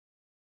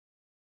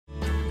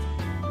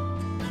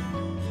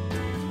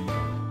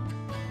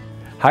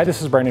Hi,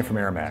 this is Brandon from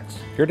Airmax.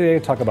 Here today to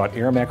talk about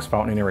Airmax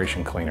Fountain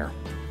Aeration Cleaner.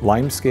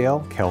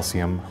 Limescale,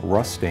 calcium,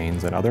 rust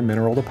stains, and other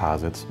mineral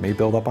deposits may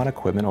build up on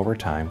equipment over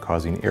time,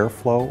 causing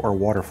airflow or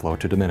water flow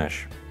to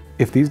diminish.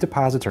 If these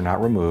deposits are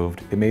not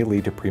removed, it may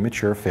lead to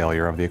premature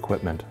failure of the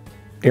equipment.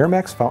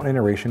 Airmax Fountain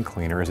Aeration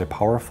Cleaner is a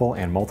powerful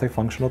and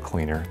multifunctional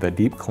cleaner that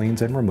deep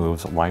cleans and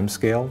removes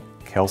limescale,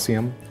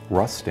 calcium,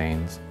 rust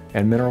stains,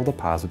 and mineral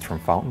deposits from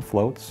fountain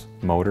floats,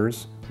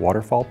 motors,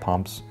 waterfall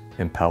pumps,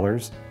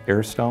 impellers,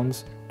 air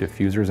stones,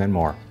 diffusers, and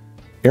more.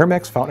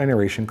 Airmax Fountain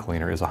Aeration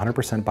Cleaner is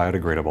 100%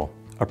 biodegradable,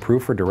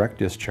 approved for direct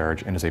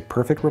discharge, and is a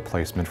perfect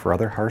replacement for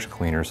other harsh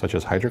cleaners such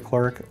as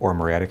hydrochloric or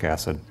muriatic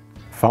acid.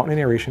 Fountain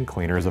Aeration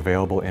Cleaner is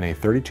available in a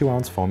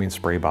 32-ounce foaming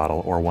spray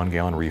bottle or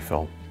 1-gallon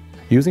refill.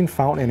 Using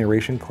Fountain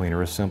Aeration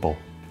Cleaner is simple.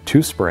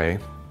 To spray,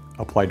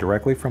 apply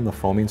directly from the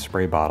foaming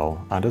spray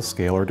bottle onto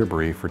scale or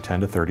debris for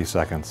 10 to 30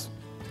 seconds.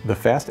 The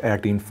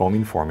fast-acting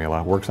foaming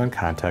formula works on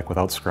contact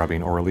without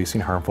scrubbing or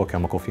releasing harmful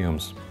chemical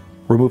fumes.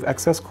 Remove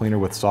excess cleaner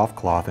with soft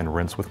cloth and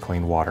rinse with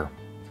clean water.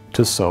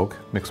 To soak,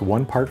 mix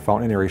 1 part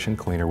Fountain Aeration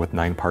Cleaner with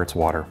 9 parts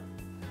water.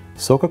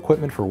 Soak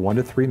equipment for 1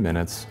 to 3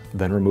 minutes,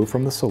 then remove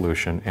from the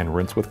solution and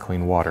rinse with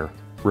clean water.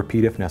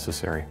 Repeat if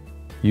necessary.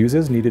 Use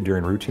as needed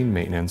during routine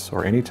maintenance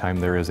or anytime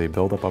there is a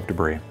buildup of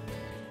debris.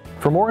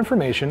 For more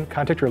information,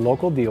 contact your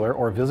local dealer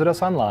or visit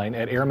us online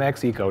at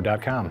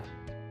airmax-eco.com.